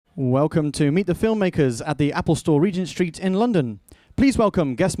Welcome to Meet the Filmmakers at the Apple Store, Regent Street in London. Please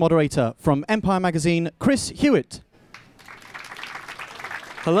welcome guest moderator from Empire Magazine, Chris Hewitt.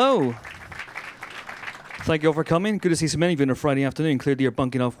 Hello. Thank you all for coming. Good to see so many of you on a Friday afternoon. Clearly you're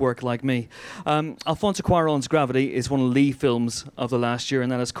bunking off work like me. Alfonso Cuarón's Gravity is one of the lead films of the last year,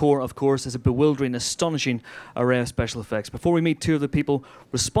 and at its core, of course, is a bewildering, astonishing array of special effects. Before we meet two of the people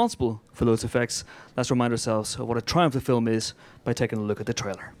responsible for those effects, let's remind ourselves of what a triumph the film is by taking a look at the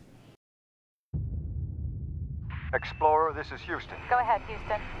trailer. Explorer, this is Houston. Go ahead,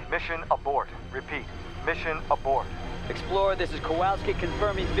 Houston. Mission abort. Repeat. Mission abort. Explorer, this is Kowalski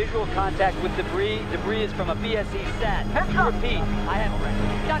confirming visual contact with debris. Debris is from a BSE sat. Repeat. I have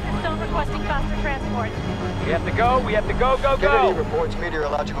it. Dr. Stone requesting faster transport. We have to go. We have to go. Kennedy reports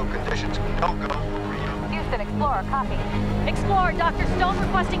meteorological conditions. No go. Houston, Explorer, copy. Explorer, Dr. Stone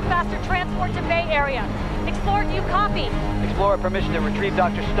requesting faster transport to Bay Area. Explorer, do you copy? Explorer, permission to retrieve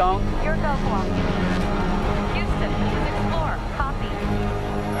Dr. Stone. Your go, Kowalski. Houston, this is Explorer, copy.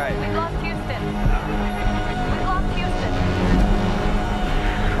 All right. We've lost Houston. We've lost Houston.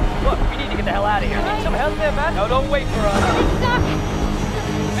 Look, we need to get the hell out of here. Right. Some help there, man? No, don't wait for us. We're stuck.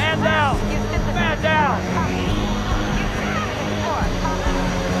 Man down. Houston, this Man is down. Copy. Houston, this is Explorer, copy.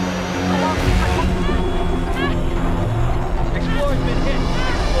 Kowalski, Explorer's been hit.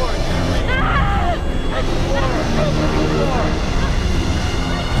 Explorer, Explorer.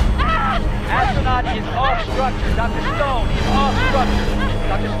 Astronaut is off structure. Dr. Stone is off structure.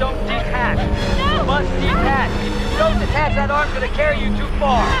 Dr. Stone, detach. You must detach. If you don't detach, that arm's going to carry you too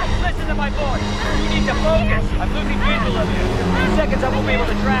far. Listen to my voice. You need to focus. I'm losing visual of you. In 2 seconds, I won't be able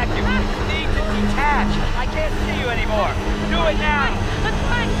to track you. You need to detach. I can't see you anymore. Do it now. That's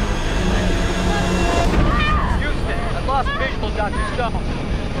fine. Houston, I've lost visual, Dr. Stone.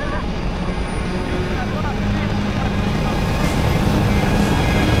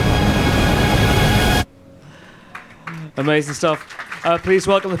 Amazing stuff. Please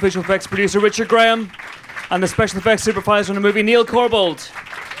welcome the visual effects producer Richard Graham and the special effects supervisor on the movie, Neil Corbould.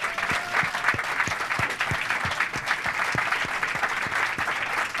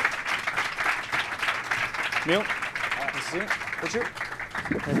 Neil, Richard,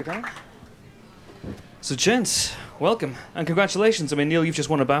 how's it going? So, gents, welcome and congratulations. I mean, Neil, you've just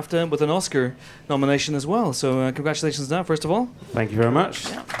won a BAFTA with an Oscar nomination as well. So, congratulations on that, first of all. Thank you very much.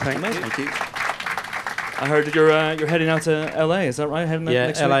 Yeah, thank you. I heard that you're heading out to LA. Is that right? Heading out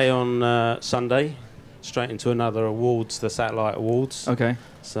next LA week? on Sunday, straight into another awards, the Satellite Awards. Okay.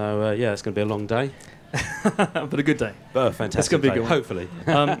 So it's going to be a long day, but a good day. but a fantastic It's gonna be day, good one. hopefully.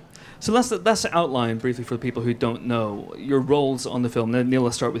 So let's outline briefly for the people who don't know your roles on the film. Neil,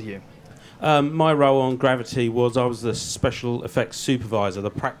 let's start with you. My role on Gravity was I was the special effects supervisor,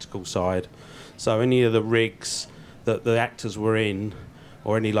 the practical side. So any of the rigs that the actors were in,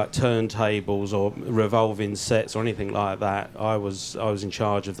 or any like turntables or revolving sets or anything like that, I was in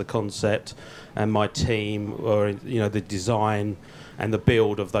charge of the concept, and my team, or the design and the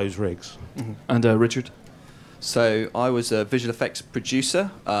build of those rigs. Mm-hmm. And Richard? So I was a visual effects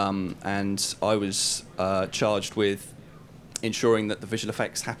producer, and I was charged with ensuring that the visual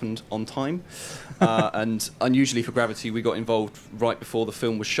effects happened on time. And unusually for Gravity, we got involved right before the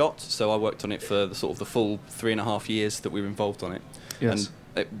film was shot, so I worked on it for the full 3.5 years that we were involved on it. Yes.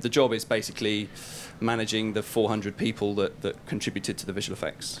 And the job is basically managing the 400 people that contributed to the visual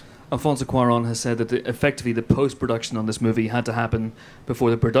effects. Alfonso Cuarón has said that effectively the post-production on this movie had to happen before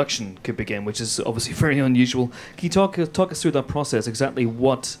the production could begin, which is obviously very unusual. Can you talk us through that process, exactly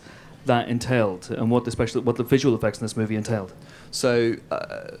what that entailed and what the visual effects in this movie entailed? So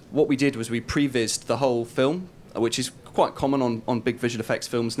what we did was we prevised the whole film, which is quite common on big visual effects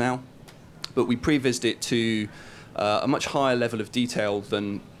films now, but we prevised it to a much higher level of detail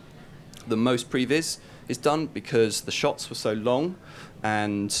than most previs is done, because the shots were so long,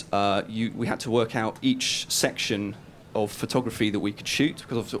 and we had to work out each section of photography that we could shoot,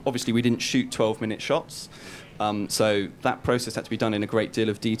 because obviously we didn't shoot 12-minute shots. So that process had to be done in a great deal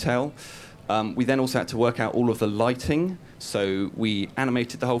of detail. We then also had to work out all of the lighting, so we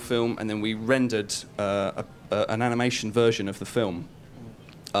animated the whole film, and then we rendered an animation version of the film.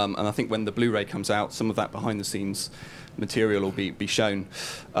 And I think when the Blu-ray comes out, some of that behind-the-scenes material will be shown.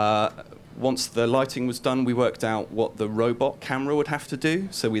 Once the lighting was done, we worked out what the robot camera would have to do.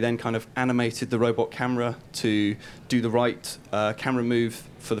 So we then kind of animated the robot camera to do the right camera move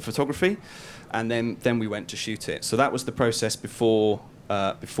for the photography, and then we went to shoot it. So that was the process before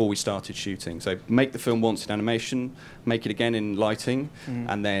we started shooting. So make the film once in animation, make it again in lighting,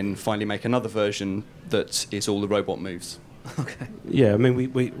 and then finally make another version that is all the robot moves. Okay. Yeah, I mean,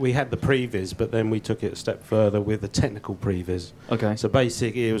 we had the previs, but then we took it a step further with the technical previs. Okay. So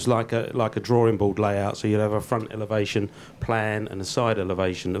basically, it was like a drawing board layout. So you'd have a front elevation plan and a side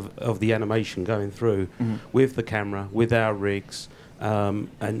elevation of the animation going through with the camera, with our rigs, and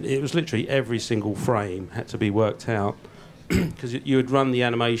it was literally every single frame had to be worked out. Because you would run the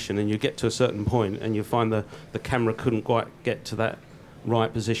animation and you'd get to a certain point and you'd find the camera couldn't quite get to that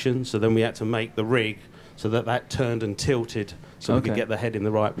right position. So then we had to make the rig so that turned and tilted so we could get the head in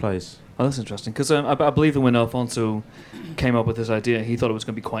the right place. Oh, that's interesting. Because I believe that when Alfonso came up with this idea, he thought it was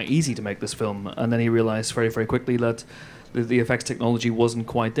going to be quite easy to make this film. And then he realized very, very quickly that the effects technology wasn't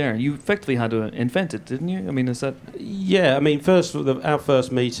quite there. And you effectively had to invent it, didn't you? I mean, is that... Yeah, I mean, our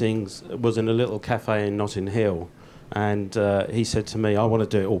first meetings was in a little cafe in Notting Hill. And he said to me, I want to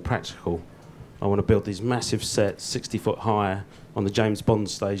do it all practical. I want to build these massive sets, 60 foot high, on the James Bond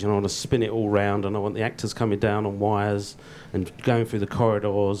stage, and I want to spin it all round, and I want the actors coming down on wires and going through the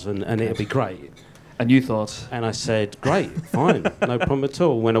corridors, and it'll be great. And you thought? And I said, great, fine, no problem at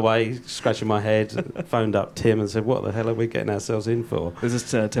all. Went away, scratching my head, phoned up Tim and said, what the hell are we getting ourselves in for? This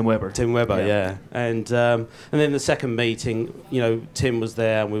is Tim Webber. Tim Webber, yeah. And then the second meeting, Tim was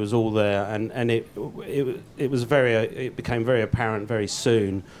there and we was all there, and it became very apparent very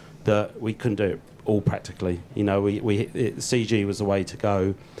soon that we couldn't do it all practically. CG was the way to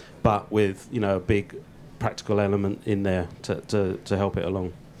go, but with a big practical element in there to help it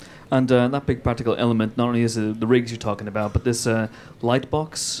along. And that big practical element not only is the rigs you're talking about, but this light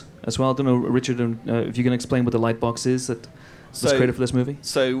box as well. I don't know, Richard, if you can explain what the light box is that was created for this movie.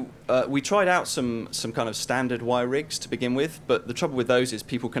 So we tried out some kind of standard wire rigs to begin with, but the trouble with those is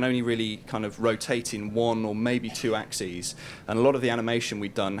people can only really kind of rotate in one or maybe two axes, and a lot of the animation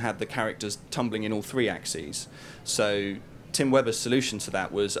we'd done had the characters tumbling in all three axes. So Tim Webber's solution to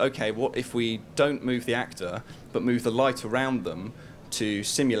that was, okay, what if we don't move the actor, but move the light around them to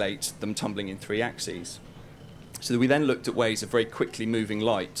simulate them tumbling in three axes? So we then looked at ways of very quickly moving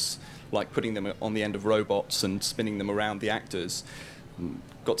lights, like putting them on the end of robots and spinning them around the actors.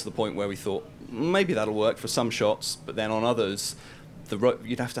 Got to the point where we thought, maybe that'll work for some shots, but then on others,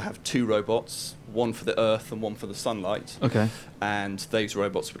 you'd have to have two robots, one for the Earth and one for the sunlight. Okay. And those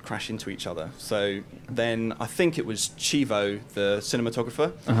robots would crash into each other. So then I think it was Chivo, the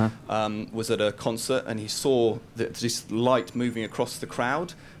cinematographer, was at a concert and he saw this light moving across the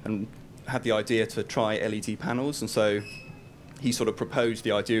crowd and had the idea to try LED panels. And so he sort of proposed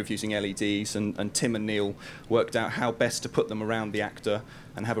the idea of using LEDs, and Tim and Neil worked out how best to put them around the actor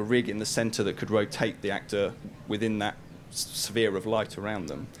and have a rig in the center that could rotate the actor within that sphere of light around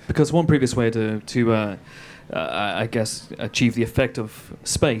them. Because one previous way to I guess, achieve the effect of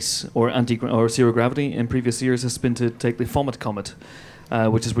space or zero gravity in previous years has been to take the Fomet Comet,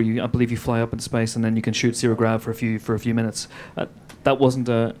 which is where I believe you fly up in space and then you can shoot zero grav for a few minutes. That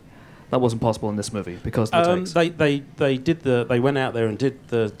wasn't possible in this movie because of the takes. They went out there and did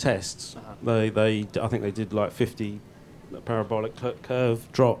the tests. I think they did like 50 parabolic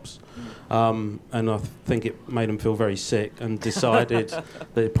curve drops, and I think it made them feel very sick and decided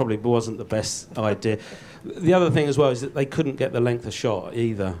that it probably wasn't the best idea. The other thing as well is that they couldn't get the length of shot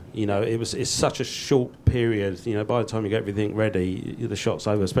either. It's such a short period. By the time you get everything ready, the shot's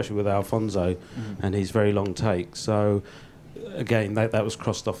over, especially with Alfonso and his very long takes. So again, that was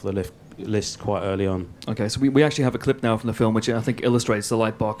crossed off the list quite early on. Okay, so we actually have a clip now from the film which I think illustrates the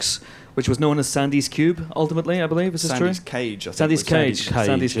light box, which was known as Sandy's Cube, ultimately, I believe. Is this true? Sandy's Cage, I think.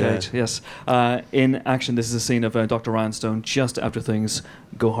 Sandy's Cage, yes. In action, this is a scene of Dr. Rhinestone just after things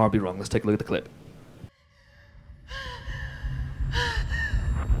go horribly wrong. Let's take a look at the clip.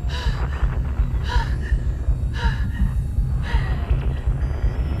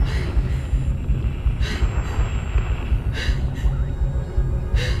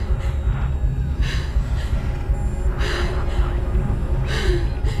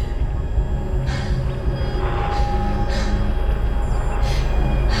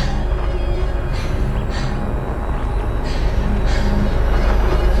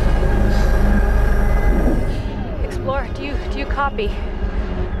 Copy.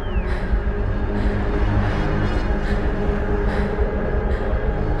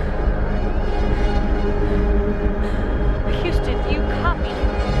 Houston, do you copy?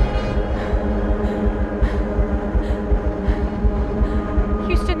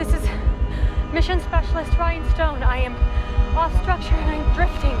 Houston, this is Mission Specialist Ryan Stone. I am off structure and I'm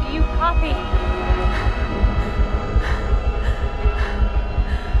drifting. Do you copy?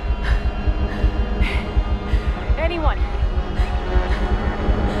 Anyone?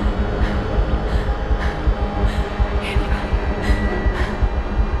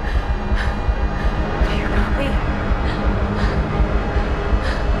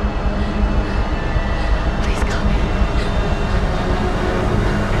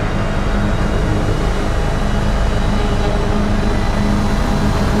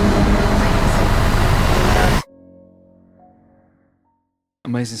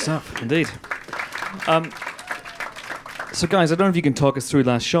 Amazing stuff, indeed. So, guys, I don't know if you can talk us through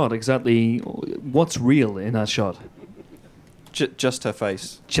that shot. Exactly what's real in that shot? Just her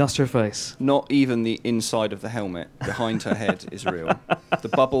face. Just her face. Not even the inside of the helmet behind her head is real. The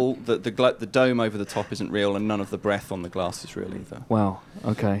bubble, the dome over the top isn't real, and none of the breath on the glass is real either. Wow.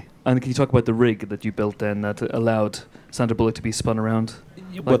 Okay. And can you talk about the rig that you built then that allowed Sandra Bullock to be spun around?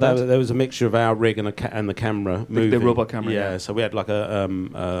 Well, there was a mixture of our rig and the camera moving. The robot camera. Yeah. So we had like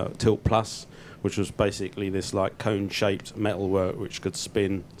a Tilt Plus, which was basically this like cone-shaped metalwork which could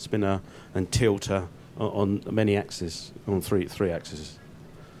spin her and tilt her on many axes, on three axes.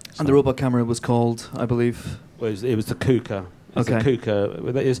 And the robot camera was called, I believe? Well, it was the KUKA. Okay. The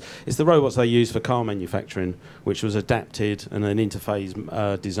KUKA. It's the robots they use for car manufacturing, which was adapted and an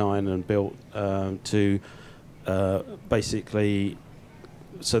interface designed and built to basically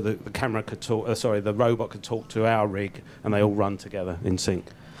so the camera could talk. The robot could talk to our rig, and they all run together in sync.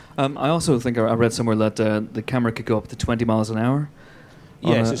 I also think I read somewhere that the camera could go up to 20 miles an hour.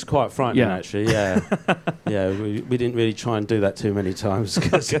 Yes, it's quite frightening actually. Yeah, yeah. We didn't really try and do that too many times.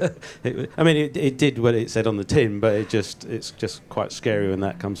 Cause it did what it said on the tin, but it's just quite scary when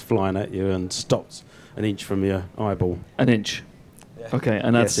that comes flying at you and stops an inch from your eyeball. An inch. Okay,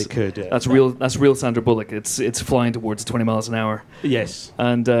 and that's yes, it could. Yeah. That's real. That's real Sandra Bullock. It's flying towards 20 miles an hour. Yes.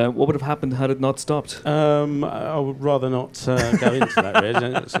 And what would have happened had it not stopped? I would rather not go into that.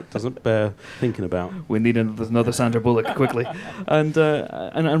 Really. It doesn't bear thinking about. We need another Sandra Bullock quickly. And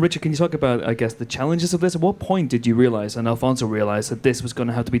Richard, can you talk about, I guess, the challenges of this? At what point did you realise, and Alfonso realised, that this was going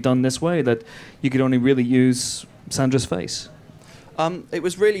to have to be done this way? That you could only really use Sandra's face? It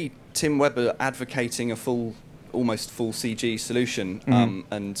was really Tim Webber advocating a almost full CG solution,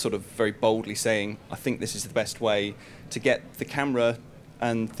 and sort of very boldly saying, I think this is the best way to get the camera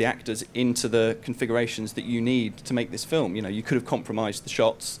and the actors into the configurations that you need to make this film. You know, you could have compromised the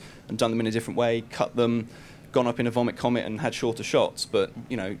shots and done them in a different way, cut them, gone up in a Vomit Comet and had shorter shots, but,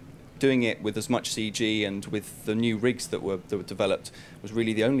 you know, doing it with as much CG and with the new rigs that were developed was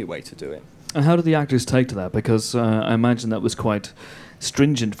really the only way to do it. And how did the actors take to that? Because I imagine that was quite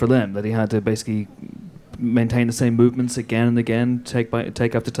stringent for them, that he had to basically maintain the same movements again and again, take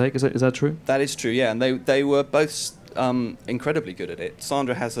after take. Is that true? That is true, yeah. And they were both incredibly good at it.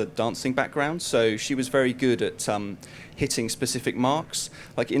 Sandra has a dancing background, so she was very good at hitting specific marks.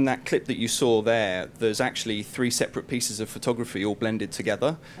 Like in that clip that you saw there's actually 3 separate pieces of photography all blended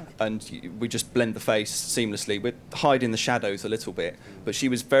together, and we just blend the face seamlessly. We're hiding the shadows a little bit, but she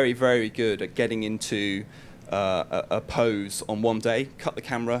was very, very good at getting into a pose on one day, cut the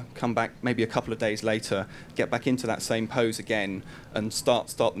camera, come back maybe a couple of days later, get back into that same pose again, and start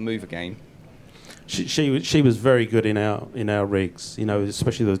the move again. She was very good in our rigs, you know,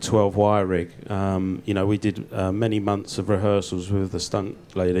 especially the 12-wire rig. You know, we did many months of rehearsals with the stunt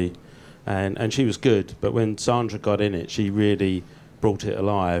lady, and she was good. But when Sandra got in it, she really brought it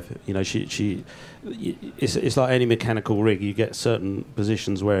alive. You know, it's like any mechanical rig. You get certain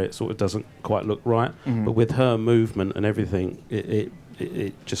positions where it sort of doesn't quite look right, but with her movement and everything, it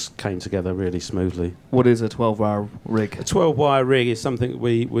just came together really smoothly. What is a 12-wire rig? A 12-wire rig is something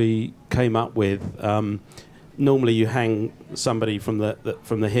we came up with. Normally, you hang somebody from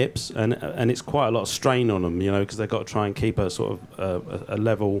the hips, and it's quite a lot of strain on them, you know, because they've got to try and keep a sort of a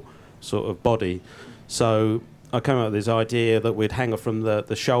level sort of body. So I came up with this idea that we'd hang her from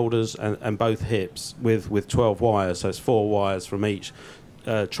the shoulders and both hips with 12 wires, so it's 4 wires from each,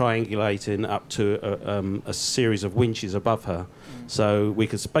 triangulating up to a series of winches above her. So we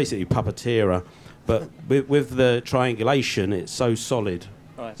could basically puppeteer her. But with the triangulation, it's so solid.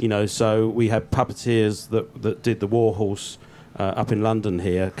 Right. You know, so we had puppeteers that did the Warhorse up in London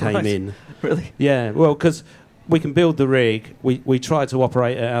here, came in. Really? Yeah, well, because we can build the rig. We tried to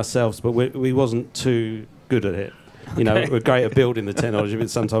operate it ourselves, but we wasn't too good at it. You know, we're great at building the technology, but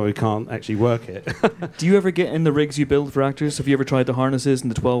sometimes we can't actually work it. Do you ever get in the rigs you build for actors? Have you ever tried the harnesses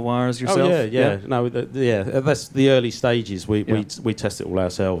and the 12 wires yourself? Oh, yeah. No, that's the early stages. We test it all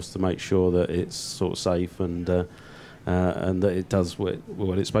ourselves to make sure that it's sort of safe and that it does what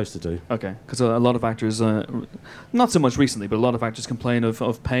it's supposed to do. Okay, because a lot of actors, not so much recently, but a lot of actors complain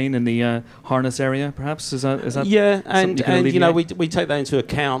of pain in the harness area. Perhaps is that? Yeah, and you know we take that into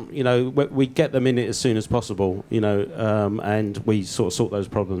account. You know, we get them in it as soon as possible. You know, and we sort those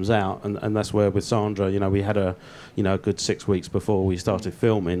problems out, and that's where with Sandra, you know, we had a good 6 weeks before we started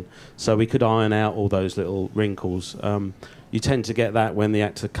filming, so we could iron out all those little wrinkles. You tend to get that when the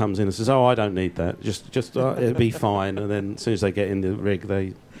actor comes in and says, "Oh, I don't need that. Just it'll be fine." And then as soon as they get in the rig,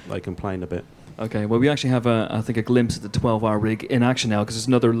 they complain a bit. Okay, well, we actually have, I think, a glimpse at the 12-hour rig in action now, because there's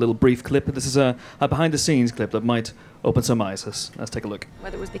another little brief clip. This is a behind-the-scenes clip that might open some eyes. Let's take a look.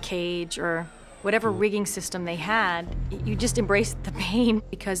 Whether it was the cage or whatever rigging system they had, you just embraced the pain,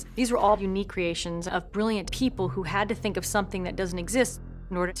 because these were all unique creations of brilliant people who had to think of something that doesn't exist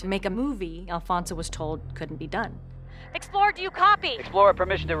in order to make a movie Alfonso was told couldn't be done. Explorer, do you copy? Explorer,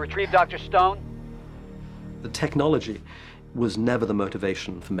 permission to retrieve Dr. Stone? The technology was never the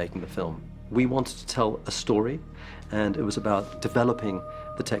motivation for making the film. We wanted to tell a story, and it was about developing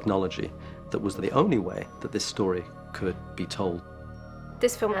the technology that was the only way that this story could be told.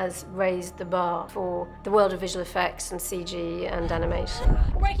 This film has raised the bar for the world of visual effects and CG and animation.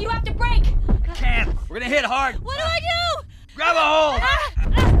 Break, you have to break! Can't. We're gonna hit hard. What do I do? Grab a hold.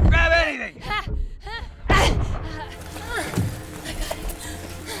 Grab anything.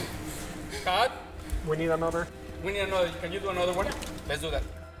 Cut. We need another. We need another. Can you do another one? Let's do that.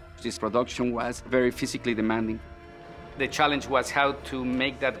 This production was very physically demanding. The challenge was how to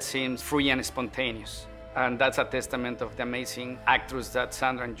make that seem free and spontaneous. And that's a testament of the amazing actors that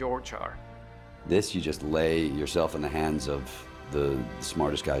Sandra and George are. This, you just lay yourself in the hands of the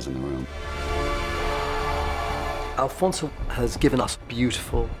smartest guys in the room. Alfonso has given us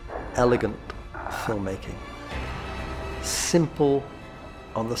beautiful, elegant filmmaking. Simple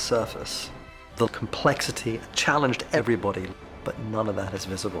on the surface. The complexity challenged everybody, but none of that is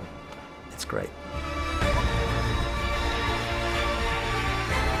visible. It's great.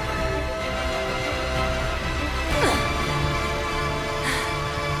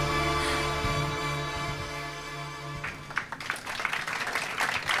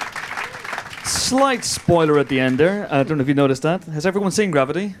 Slight spoiler at the end there. I don't know if you noticed that. Has everyone seen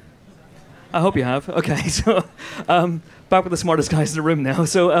Gravity? I hope you have. Okay, so back with the smartest guys in the room now.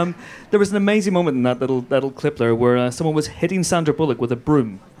 So there was an amazing moment in that little clip there where someone was hitting Sandra Bullock with a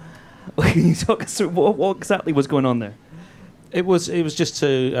broom. Can you talk us through what exactly was going on there? It was just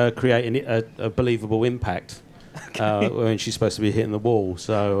to create a believable impact when she's supposed to be hitting the wall.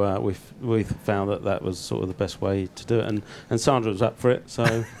 So we found that was sort of the best way to do it, and Sandra was up for it.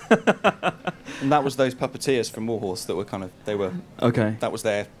 So. And that was those puppeteers from Warhorse that were okay. That was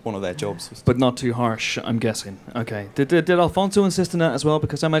one of their jobs. But not too harsh, I'm guessing. Okay. Did Alfonso insist on that as well?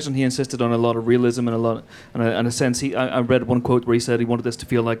 Because I imagine he insisted on a lot of realism and a sense. I read one quote where he said he wanted this to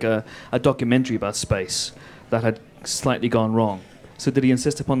feel like a documentary about space that had slightly gone wrong. So did he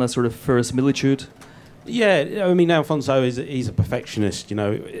insist upon that sort of verisimilitude? Yeah, I mean, Alfonso he's a perfectionist,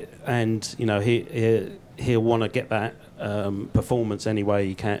 and he'll want to get that performance any way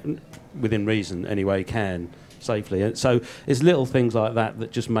he can, within reason, any way he can, safely. And so it's little things like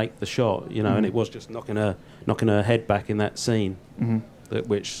that just make the shot, Mm-hmm. and it was just knocking her head back in that scene,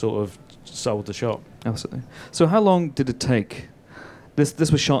 which sort of sold the shot. Absolutely. So how long did it take?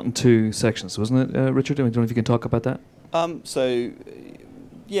 This was shot in 2 sections, wasn't it, Richard? I don't know if you can talk about that. It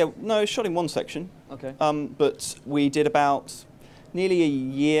shot in 1 section. Okay. But we did about nearly a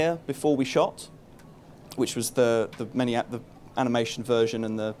year before we shot, which was the animation version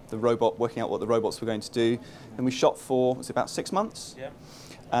and the robot, working out what the robots were going to do. And we shot for, was it about 6 months? Yeah.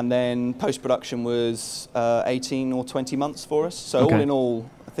 And then post-production was 18 or 20 months for us. So Okay. all in all,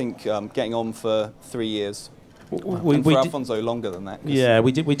 I think getting on for 3 years. We and for Alfonso, longer than that. Yeah,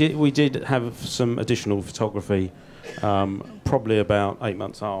 we did have some additional photography, probably about 8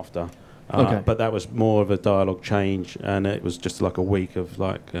 months after. Okay. But that was more of a dialogue change, and it was just like a week of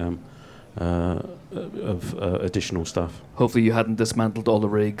additional stuff. Hopefully you hadn't dismantled all the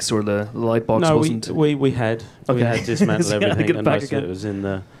rigs or the light box wasn't. No, we had. Okay. We had dismantled So you had to everything, get it and back most of again. it was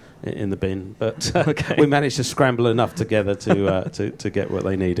in the bin. But Okay. we managed to scramble enough together to get what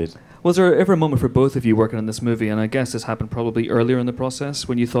they needed. Was there ever a moment for both of you working on this movie, and I guess this happened probably earlier in the process,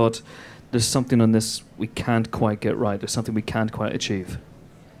 when you thought there's something on this we can't quite get right, there's something we can't quite achieve?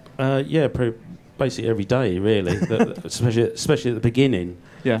 Basically every day, really. especially at the beginning.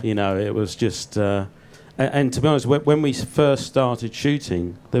 Yeah. It was just. And to be honest, when we first started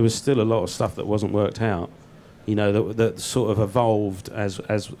shooting, there was still a lot of stuff that wasn't worked out. That sort of evolved as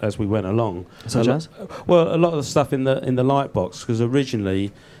we went along. Such as? Well, a lot of the stuff in the light box, because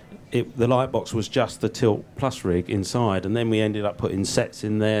originally the light box was just the Tilt Plus rig inside, and then we ended up putting sets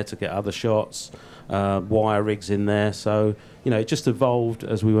in there to get other shots, wire rigs in there. So it just evolved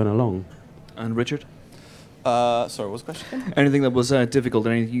as we went along. And Richard? Sorry, what was the question again? Anything that was difficult,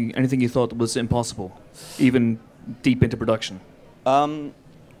 anything you thought was impossible, even deep into production? No,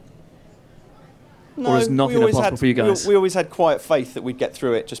 or is nothing impossible for you guys? We always had quiet faith that we'd get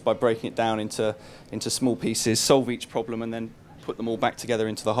through it just by breaking it down into small pieces, solve each problem, and then put them all back together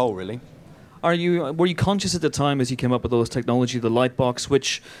into the whole, really. were you conscious at the time as you came up with those technology, the light box,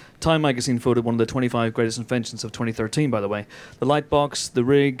 which Time magazine voted one of the 25 greatest inventions of 2013, by the way, the light box, the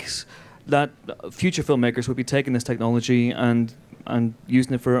rigs, that future filmmakers would be taking this technology and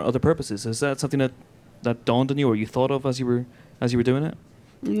using it for other purposes? Is that something that dawned on you, or you thought of as you were doing it?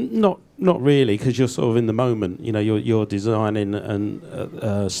 Not really, because you're sort of in the moment. You know, you're designing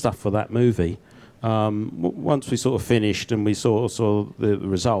and stuff for that movie. Once we sort of finished and we saw the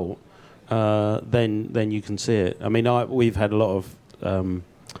result, then you can see it. I mean, we've had a lot of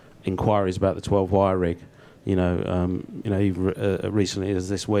inquiries about the 12-wire rig. Even recently as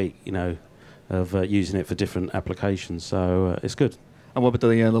this week. Of using it for different applications. So it's good. And what about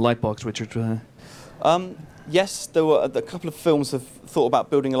the light box, Richard? Yes, there were a couple of films have thought about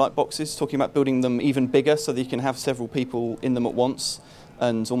building light boxes, talking about building them even bigger so that you can have several people in them at once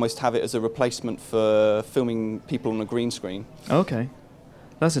and almost have it as a replacement for filming people on a green screen. Okay.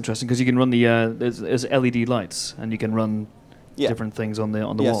 That's interesting, because you can run there's LED lights, and you can run different things on the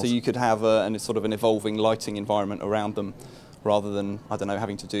walls. Yeah, so you could have an evolving lighting environment around them rather than,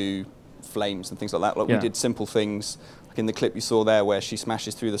 having to do flames and things like that. We did simple things. Like in the clip you saw there where she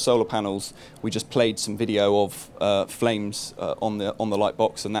smashes through the solar panels, we just played some video of flames on the light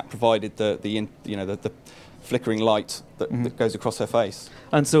box, and that provided the flickering light that goes across her face.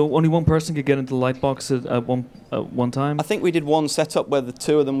 And so only one person could get into the light box at one time? I think we did one setup where the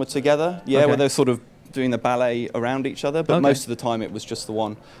two of them were together, where they're sort of doing the ballet around each other, but most of the time it was just the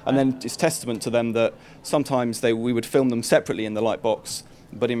one. And then it's testament to them that sometimes we would film them separately in the light box,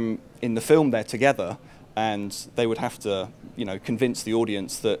 but in the film they're together, and they would have to, convince the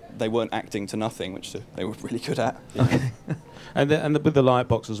audience that they weren't acting to nothing, which they were really good at. Okay. and with the light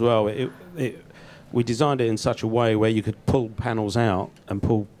box as well, we designed it in such a way where you could pull panels out and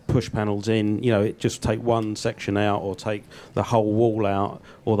push panels in. It just take one section out, or take the whole wall out,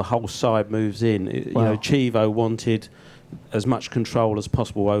 or the whole side moves in. Chivo wanted as much control as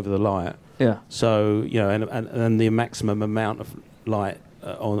possible over the light. Yeah. So and the maximum amount of light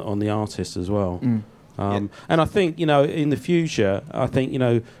on the artist as well. And I think, in the future,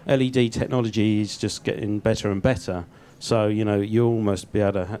 LED technology is just getting better and better. So, you'll almost be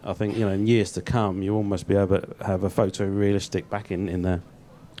able to, in years to come, you'll almost be able to have a photorealistic backing in there.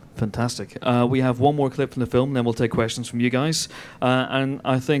 Fantastic. We have one more clip from the film, then we'll take questions from you guys. And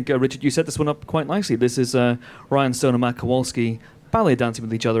I think, Richard, you set this one up quite nicely. This is Ryan Stone and Matt Kowalski ballet dancing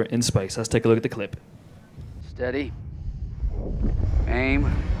with each other in space. Let's take a look at the clip. Steady. Aim.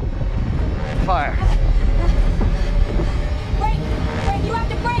 Fire. Break! Break! You have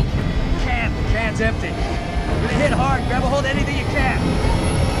to break! Can's empty. You're gonna hit hard. Grab a hold of anything you can.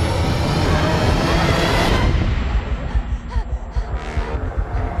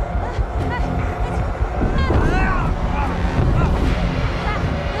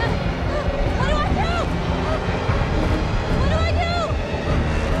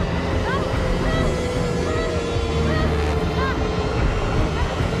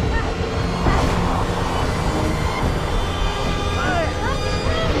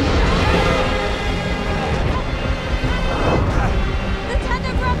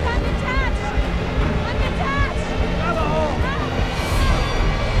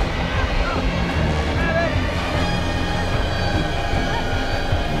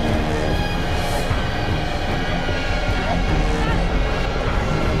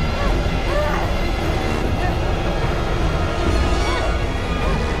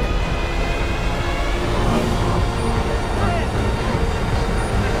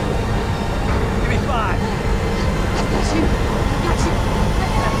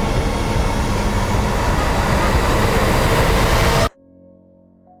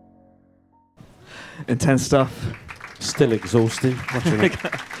 Intense stuff. Still exhausting watching it.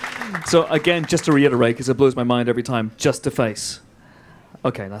 So again, just to reiterate, because it blows my mind every time, just a face.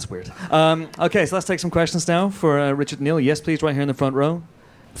 Okay, that's weird. Okay, so let's take some questions now for Richard and Neil. Yes, please, right here in the front row.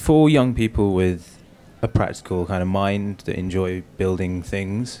 For young people with a practical kind of mind that enjoy building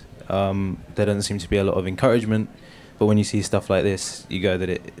things, there doesn't seem to be a lot of encouragement. But when you see stuff like this, you go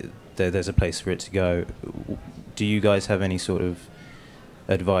that there's a place for it to go. Do you guys have any sort of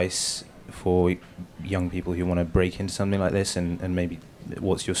advice for young people who want to break into something like this, and maybe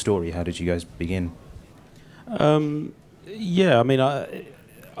what's your story? How did you guys begin? Yeah, I mean, I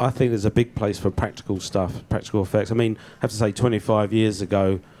think there's a big place for practical stuff, practical effects. I mean, I have to say 25 years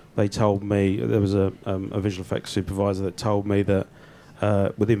ago, they told me, there was a visual effects supervisor that told me that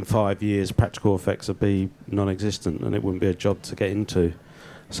within 5 years, practical effects would be non-existent and it wouldn't be a job to get into.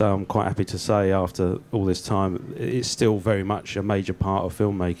 So I'm quite happy to say after all this time, it's still very much a major part of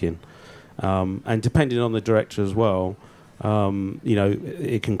filmmaking. And depending on the director as well, You know,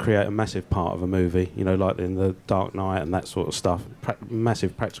 it can create a massive part of a movie, you know, like in The Dark Knight and that sort of stuff,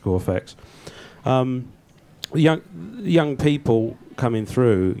 massive practical effects. Young people coming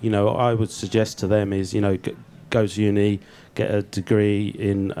through, you know, I would suggest to them is, you know, go to uni, get a degree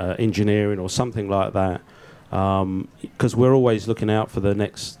in engineering or something like that, because we're always looking out for the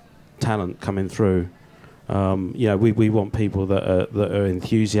next talent coming through. You know, we want people that are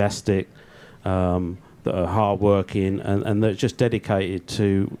enthusiastic, that are hardworking, and that are just dedicated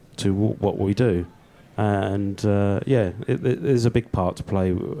to what we do. And there's a big part to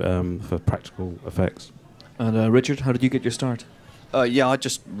play for practical effects. And Richard, how did you get your start? I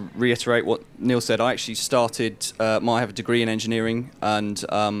just reiterate what Neil said. I actually started, I have a degree in engineering, and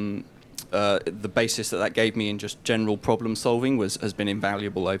the basis that gave me in just general problem solving has been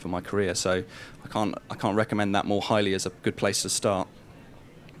invaluable over my career. So I can't recommend that more highly as a good place to start.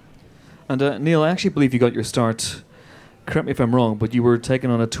 And Neil, I actually believe you got your start, correct me if I'm wrong, but you were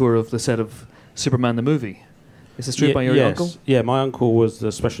taken on a tour of the set of Superman the movie. Is this true by your uncle? Yeah, my uncle was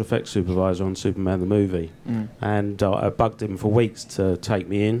the special effects supervisor on Superman the movie. And I bugged him for weeks to take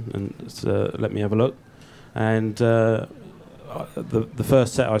me in and let me have a look. And the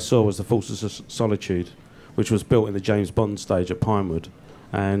first set I saw was the Forces of Solitude, which was built in the James Bond stage at Pinewood.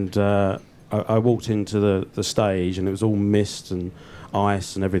 And I walked into the stage and it was all mist and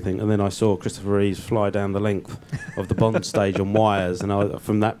ice and everything, and then I saw Christopher Reeves fly down the length of the Bond stage on wires, and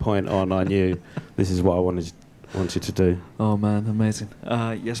from that point on I knew this is what I wanted to do. Oh man, amazing.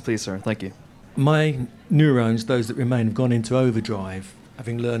 Yes please sir, thank you. My neurons, those that remain, have gone into overdrive,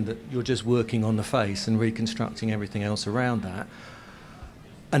 having learned that you're just working on the face and reconstructing everything else around that.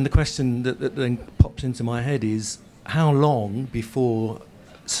 And the question that then pops into my head is, how long before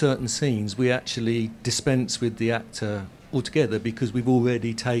certain scenes we actually dispense with the actor altogether, because we've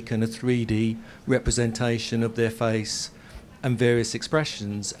already taken a 3D representation of their face and various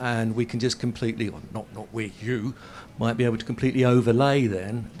expressions, and we can just completely, or not we, you might be able to completely overlay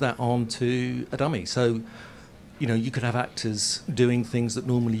then that onto a dummy. So, you know, you could have actors doing things that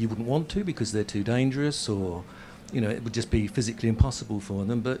normally you wouldn't want to because they're too dangerous, or, you know, it would just be physically impossible for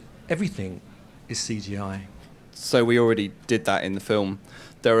them, but everything is CGI. So we already did that in the film.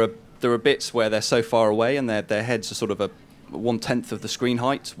 There are bits where they're so far away and their heads are sort of a 1/10 of the screen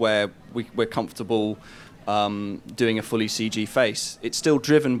height, where we're comfortable doing a fully CG face. It's still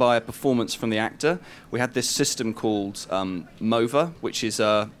driven by a performance from the actor. We had this system called MOVA, which is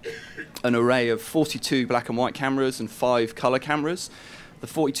an array of 42 black and white cameras and 5 color cameras. The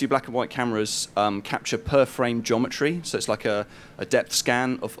 42 black and white cameras capture per frame geometry, so it's like a depth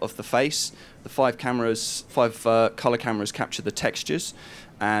scan of the face. The 5 color cameras capture the textures,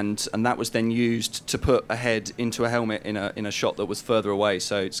 and that was then used to put a head into a helmet in a shot that was further away.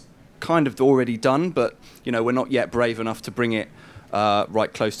 So it's kind of already done, but you know, we're not yet brave enough to bring it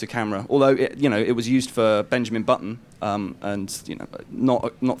right close to camera. Although it was used for Benjamin Button, and you know,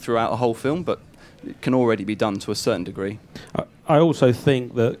 not throughout a whole film, but it can already be done to a certain degree. I also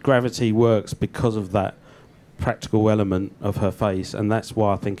think that Gravity works because of that practical element of her face, and that's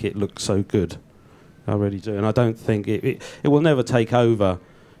why I think it looks so good. I really do, and I don't think it will never take over.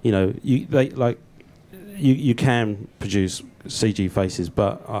 You know, you can produce CG faces,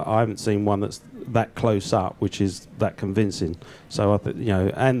 but I haven't seen one that's that close up, which is that convincing. So I think, you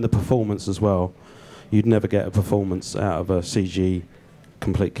know, and the performance as well. You'd never get a performance out of a CG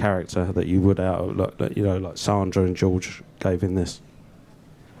complete character that you would out of like Sandra and George gave in this.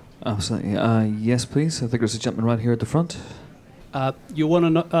 Absolutely. Yes, please. I think there's a gentleman right here at the front. You won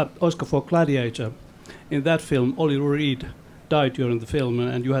an Oscar for Gladiator. In that film, Oliver Reed died during the film,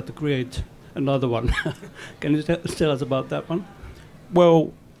 and you had to create another one. Can you tell us about that one?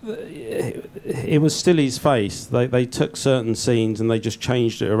 Well, it was still his face. They took certain scenes and they just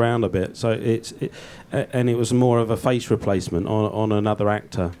changed it around a bit. So and it was more of a face replacement on another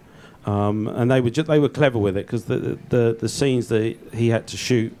actor. And they were clever with it, because the scenes that he had to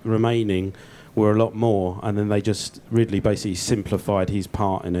shoot remaining were a lot more, and then Ridley basically simplified his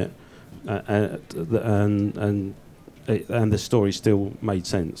part in it, and the story still made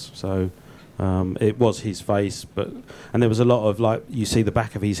sense. So it was his face, and there was a lot of, like, you see the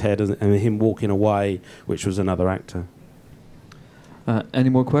back of his head and him walking away, which was another actor. Any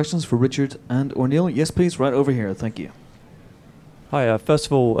more questions for Richard and or Neil? Yes, please, right over here. Thank you. Hi, first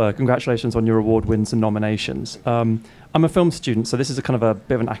of all, congratulations on your award wins and nominations. I'm a film student, so this is a kind of a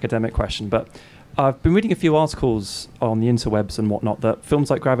bit of an academic question, but I've been reading a few articles on the interwebs and whatnot that films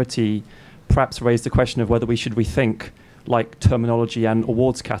like Gravity perhaps raise the question of whether we should rethink like terminology and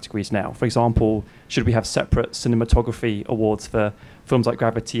awards categories now? For example, should we have separate cinematography awards for films like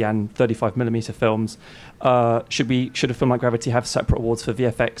Gravity and 35mm films? Should a film like Gravity have separate awards for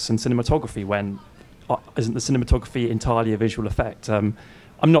VFX and cinematography when isn't the cinematography entirely a visual effect? I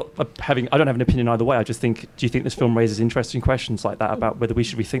don't have an opinion either way. I just think, do you think this film raises interesting questions like that about whether we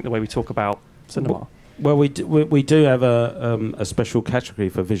should rethink the way we talk about cinema? Well, we do have a special category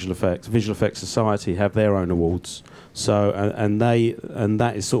for visual effects. Visual Effects Society have their own awards. So and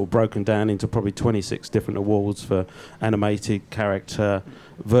that is sort of broken down into probably 26 different awards for animated, character,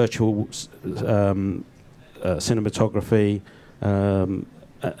 virtual cinematography.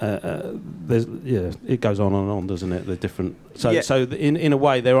 It goes on and on, doesn't it? The different in a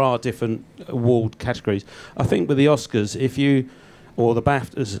way there are different award categories. I think with the Oscars, or the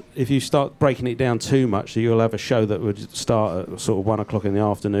BAFTAs, if you start breaking it down too much, you'll have a show that would start at sort of 1 o'clock in the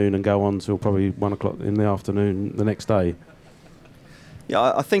afternoon and go on till probably 1 o'clock in the afternoon the next day.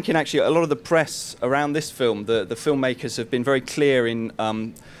 Yeah, I think in actually a lot of the press around this film, the filmmakers have been very clear in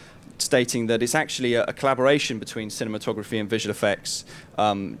stating that it's actually a collaboration between cinematography and visual effects.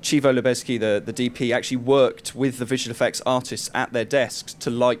 Chivo Lubezki, the DP, actually worked with the visual effects artists at their desks to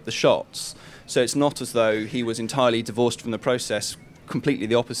light the shots. So it's not as though he was entirely divorced from the process. Completely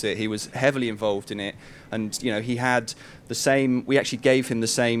the opposite. He was heavily involved in it, and he had the same. We actually gave him the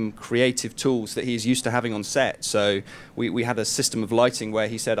same creative tools that he's used to having on set. So we had a system of lighting where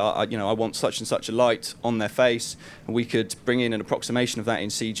he said, I want such and such a light on their face, and we could bring in an approximation of that in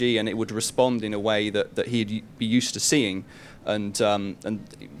CG, and it would respond in a way that he'd be used to seeing, and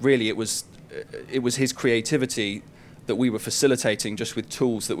really it was his creativity that we were facilitating just with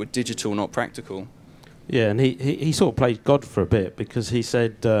tools that were digital, not practical. Yeah, and he sort of played God for a bit, because he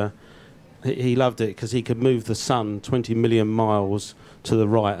said he loved it because he could move the sun 20 million miles to the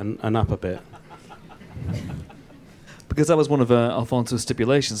right and up a bit. Because that was one of Alfonso's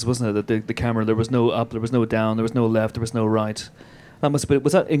stipulations, wasn't it? That the camera, there was no up, there was no down, there was no left, there was no right. Was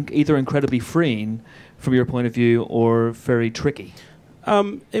that either incredibly freeing from your point of view or very tricky?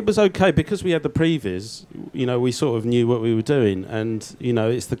 It was okay because we had the previs. We sort of knew what we were doing, and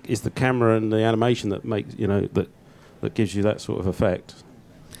it's the camera and the animation that makes that gives you that sort of effect.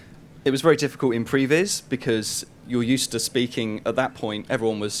 It was very difficult in previs because you're used to speaking at that point.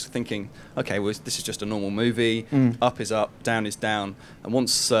 Everyone was thinking, okay, well, this is just a normal movie. Up is up, down is down. And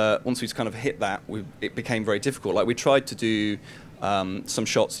once we kind of hit that, it became very difficult. Like we tried to do some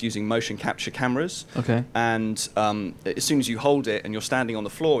shots using motion capture cameras. Okay. And as soon as you hold it and you're standing on the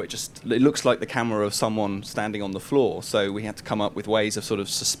floor, it looks like the camera of someone standing on the floor. So we had to come up with ways of sort of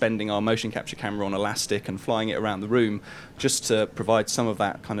suspending our motion capture camera on elastic and flying it around the room just to provide some of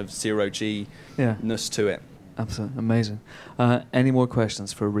that kind of zero-G-ness to it. Absolutely. Amazing. Any more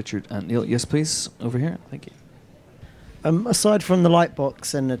questions for Richard and Neil? Yes, please. Over here. Thank you. Aside from the light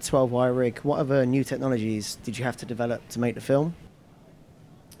box and the 12-wire rig, what other new technologies did you have to develop to make the film?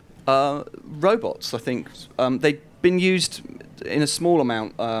 Robots, I think. They've been used in a small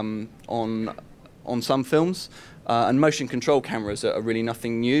amount on some films, and motion control cameras are really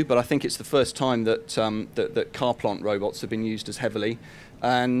nothing new. But I think it's the first time that car plant robots have been used as heavily,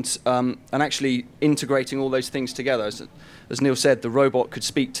 and actually integrating all those things together. As Neil said, the robot could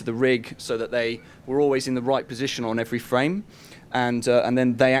speak to the rig so that they were always in the right position on every frame. And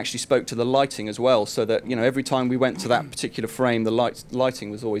then they actually spoke to the lighting as well, so that every time we went to that particular frame, the lighting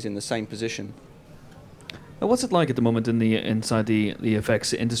was always in the same position. What's it like at the moment inside the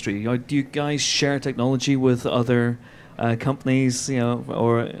effects industry? Do you guys share technology with other companies,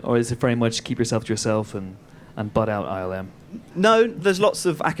 or is it very much keep yourself to yourself and butt out ILM? No, there's lots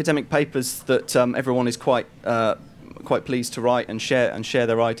of academic papers that everyone is quite pleased to write and share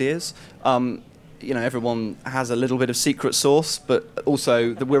their ideas. Everyone has a little bit of secret sauce, but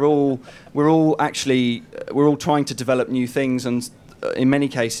also that we're all trying to develop new things, and in many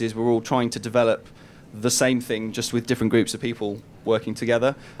cases we're all trying to develop the same thing, just with different groups of people working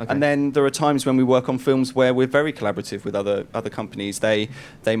together. Okay. And then there are times when we work on films where we're very collaborative with other companies. They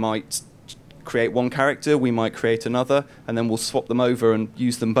might create one character, we might create another, and then we'll swap them over and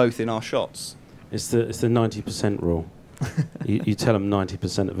use them both in our shots. It's the 90% rule. you tell them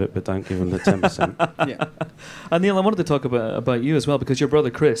 90% of it, but don't give them the 10%. Yeah. And Neil, I wanted to talk about you as well, because your brother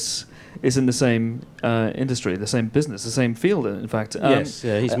Chris is in the same industry, the same business, the same field, in fact. Yes,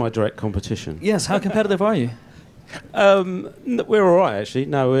 he's my direct competition. Yes, how competitive are you? We're all right, actually.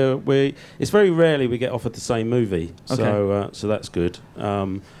 No, it's very rarely we get offered the same movie, so that's good.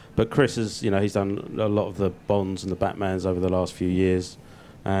 But Chris has, he's done a lot of the Bonds and the Batmans over the last few years,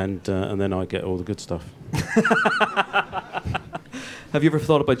 and then I get all the good stuff. Have you ever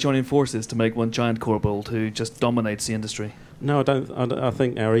thought about joining forces to make one giant kobold who just dominates the industry? No, I don't. I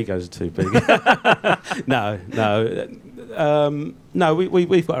think our egos are too big. No.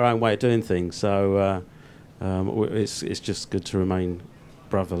 We've got our own way of doing things, so it's just good to remain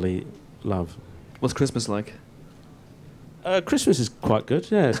brotherly love. What's Christmas like? Christmas is quite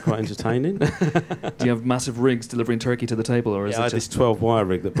good. Yeah, it's quite entertaining. Do you have massive rigs delivering turkey to the table, or is I it had just this 12-wire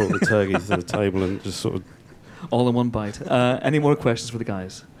rig that brought the turkey to the table and just sort of all in one bite? Any more questions for the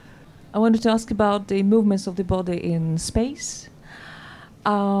guys? I wanted to ask about the movements of the body in space.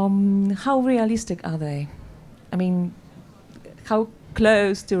 How realistic are they? I mean, how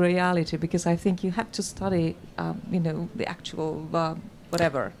close to reality? Because I think you have to study, the actual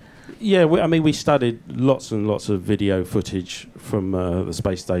whatever. Yeah, we studied lots and lots of video footage from the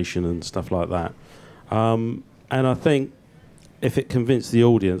space station and stuff like that. And I think if it convinced the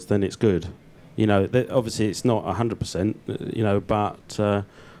audience, then it's good. Obviously it's not 100%, but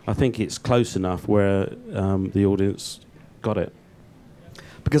I think it's close enough where the audience got it.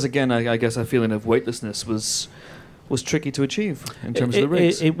 Because again, I guess a feeling of weightlessness was tricky to achieve in terms of the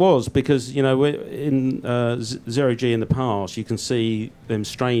rigs. It was because in Zero G in the past, you can see them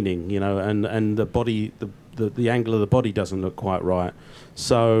straining, and the body, the angle of the body doesn't look quite right.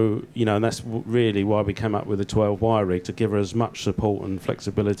 So and that's really why we came up with a 12-wire rig, to give her as much support and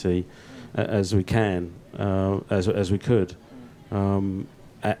flexibility as we can, as we could, and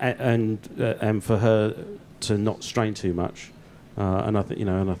for her to not strain too much. And I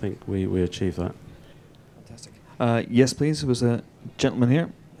think we achieved that. Yes, please. There was a gentleman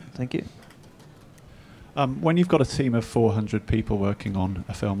here. Thank you. When you've got a team of 400 people working on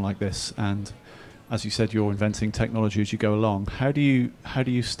a film like this, and as you said, you're inventing technology as you go along, how do you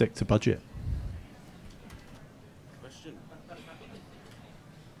stick to budget?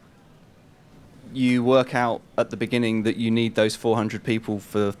 You work out at the beginning that you need those 400 people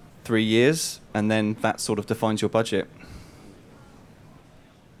for 3 years, and then that sort of defines your budget.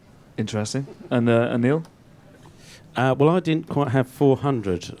 Interesting. And Neil? Well, I didn't quite have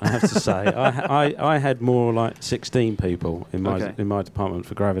 400, I have to say. I had more like 16 people in my department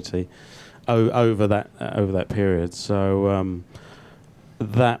for Gravity over that period. So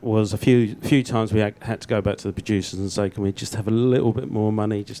that was a few times we had to go back to the producers and say, can we just have a little bit more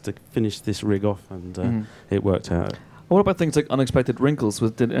money just to finish this rig off? And it worked out. What about things like unexpected wrinkles?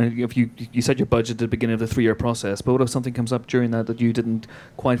 If you said your budget at the beginning of the 3-year process, but what if something comes up during that you didn't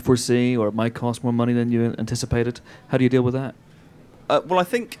quite foresee, or it might cost more money than you anticipated? How do you deal with that? Well, I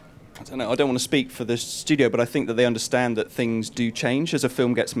think, I don't know, I don't want to speak for the studio, but I think that they understand that things do change as a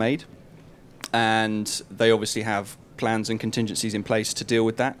film gets made, and they obviously have plans and contingencies in place to deal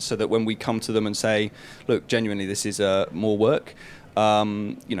with that, so that when we come to them and say, look, genuinely, this is more work,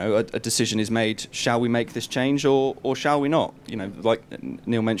 a decision is made, shall we make this change or shall we not? Like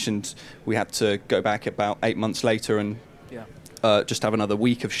Neil mentioned, we had to go back about 8 months later and just have another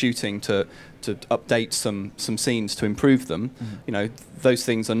week of shooting to update some scenes to improve them. Those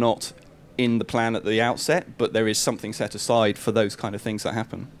things are not in the plan at the outset, but there is something set aside for those kind of things that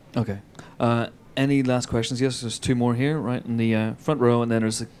happen. Okay. Any last questions? Yes, there's 2 more here, right in the front row, and then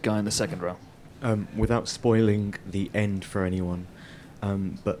there's a guy in the second row. Without spoiling the end for anyone,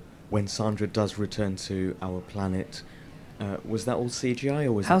 but when Sandra does return to our planet, was that all CGI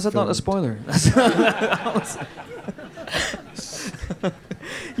or was How's that that not a spoiler?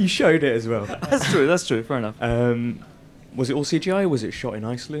 You showed it as well. That's true, fair enough. Was it all CGI or was it shot in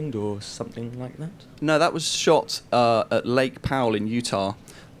Iceland or something like that? No, that was shot at Lake Powell in Utah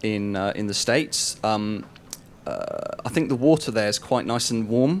in the States. I think the water there is quite nice and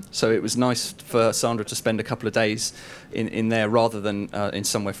warm, so it was nice for Sandra to spend a couple of days in there rather than in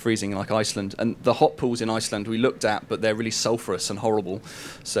somewhere freezing like Iceland. And the hot pools in Iceland we looked at, but they're really sulphurous and horrible,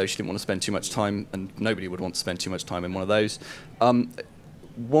 so she didn't want to spend too much time, and nobody would want to spend too much time in one of those.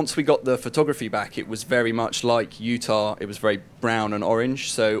 Once we got the photography back, it was very much like Utah. It was very brown and orange,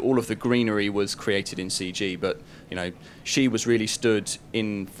 so all of the greenery was created in CG, but she was really stood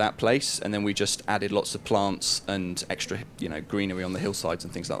in that place, and then we just added lots of plants and extra greenery on the hillsides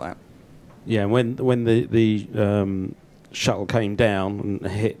and things like that. Yeah, when the shuttle came down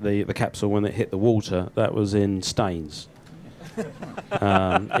and hit the capsule, when it hit the water, that was in Staines.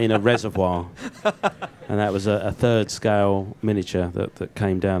 In a reservoir, and that was a 3rd scale miniature that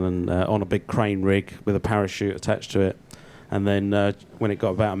came down and on a big crane rig with a parachute attached to it, and then when it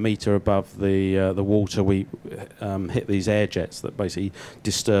got about a metre above the water, we hit these air jets that basically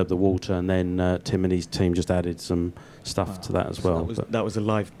disturbed the water, and then Tim and his team just added some stuff to that as well. That was a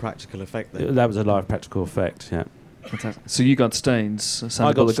live practical effect then? That was a live practical effect, yeah. Fantastic. So you got Stains. Sandra I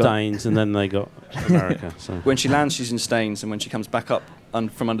got Bullock Stains, and then they got America. So. When she lands, she's in Stains, and when she comes back up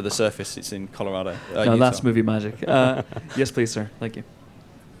from under the surface, it's in Colorado. No, Utah. that's movie magic. Yes, please, sir. Thank you.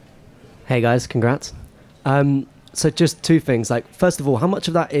 Hey guys, congrats. So just two things. Like, first of all, how much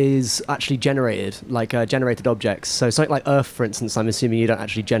of that is actually generated, like generated objects? So something like Earth, for instance, I'm assuming you don't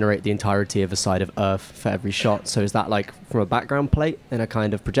actually generate the entirety of a side of Earth for every shot. So is that like from a background plate in a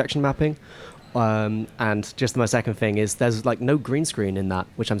kind of projection mapping? And just my second thing is there's like no green screen in that,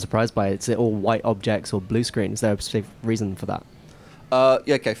 which I'm surprised by. It's all white objects or blue screen. Is there a specific reason for that?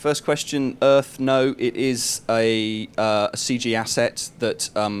 Yeah, okay, first question, Earth, no, it is a CG asset that,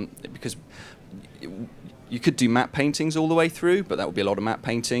 because you could do matte paintings all the way through, but that would be a lot of matte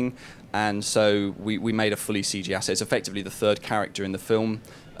painting, and so we made a fully CG asset. It's effectively the third character in the film,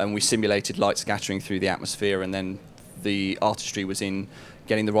 and we simulated light scattering through the atmosphere, and then the artistry was in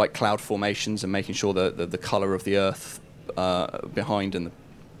getting the right cloud formations and making sure that the colour of the Earth behind and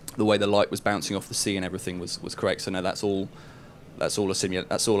the way the light was bouncing off the sea and everything was correct. So no, that's all a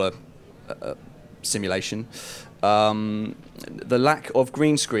simulation. The lack of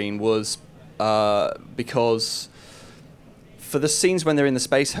green screen was because for the scenes when they're in the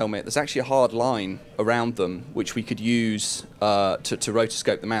space helmet, there's actually a hard line around them which we could use to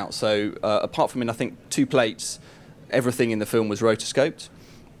rotoscope them out. So apart from I think 2 plates, everything in the film was rotoscoped.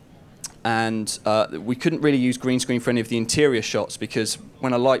 And we couldn't really use green screen for any of the interior shots because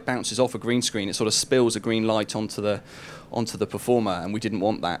when a light bounces off a green screen, it sort of spills a green light onto the performer, and we didn't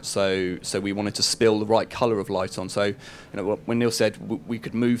want that. So we wanted to spill the right colour of light on. So when Neil said we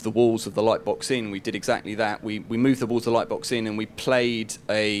could move the walls of the light box in, we did exactly that. We moved the walls of the light box in, and we played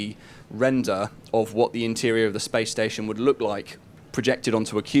a render of what the interior of the space station would look like projected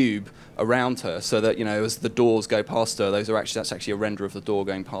onto a cube around her, so that as the doors go past her, that's actually a render of the door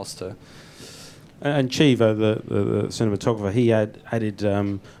going past her. And Chivo, the cinematographer, he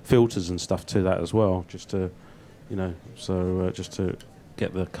added filters and stuff to that as well, just to just to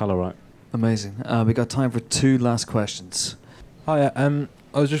get the colour right. Amazing. We got time for 2 last questions. Hi, I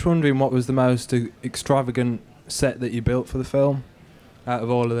was just wondering what was the most extravagant set that you built for the film? Out of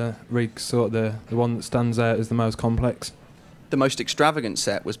all of the rigs, sort of the one that stands out as the most complex? The most extravagant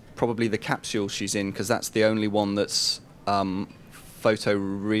set was probably the capsule she's in, because that's the only one that's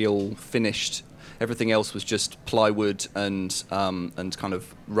photoreal finished. Everything else was just plywood and kind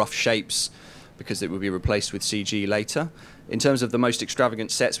of rough shapes, because it would be replaced with CG later. In terms of the most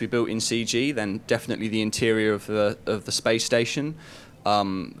extravagant sets we built in CG, then definitely the interior of the space station.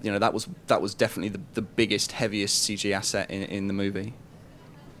 That was definitely the biggest, heaviest CG asset in the movie.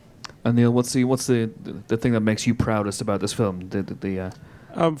 And Neil, what's the thing that makes you proudest about this film?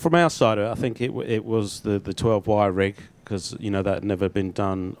 From our side, I think it was the 12-wire rig, because that had never been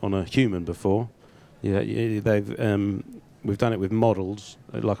done on a human before. Yeah, we've done it with models,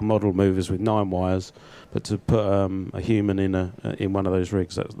 like a model movers with 9 wires, but to put a human in one of those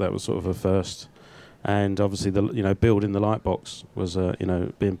rigs, that was sort of a first. And obviously, building the light box was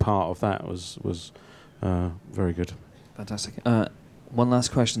being part of that was very good. Fantastic. One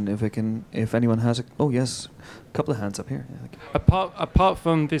last question, if anyone has a couple of hands up here. Yeah, apart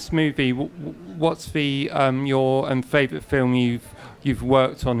from this movie, what's the your favourite film you've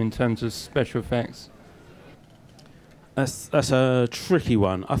worked on in terms of special effects? That's a tricky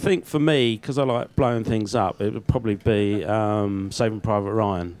one. I think for me, because I like blowing things up, it would probably be Saving Private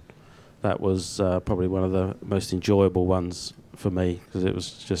Ryan. That was probably one of the most enjoyable ones for me, because it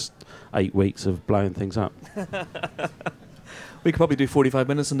was just 8 weeks of blowing things up. We could probably do 45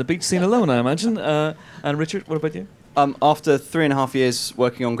 minutes on the beach scene alone, I imagine. And Richard, what about you? After 3.5 years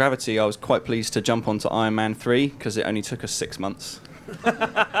working on Gravity, I was quite pleased to jump onto Iron Man 3, because it only took us 6 months.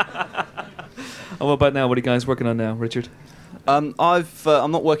 And what about now? What are you guys working on now, Richard? I'm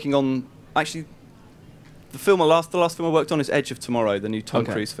not working on... Actually, the last film I worked on is Edge of Tomorrow, the new Tom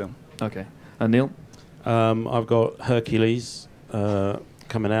Cruise film. Okay. And Neil? I've got Hercules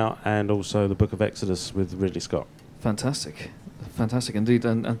coming out, and also the Book of Exodus with Ridley Scott. Fantastic. Fantastic indeed.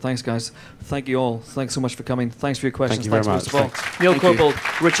 And thanks, guys. Thank you all. Thanks so much for coming. Thanks for your questions. Thank you very Thanks, much. most of all. Neil Corporal,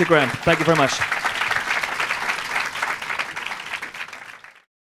 Richard Graham, thank you very much.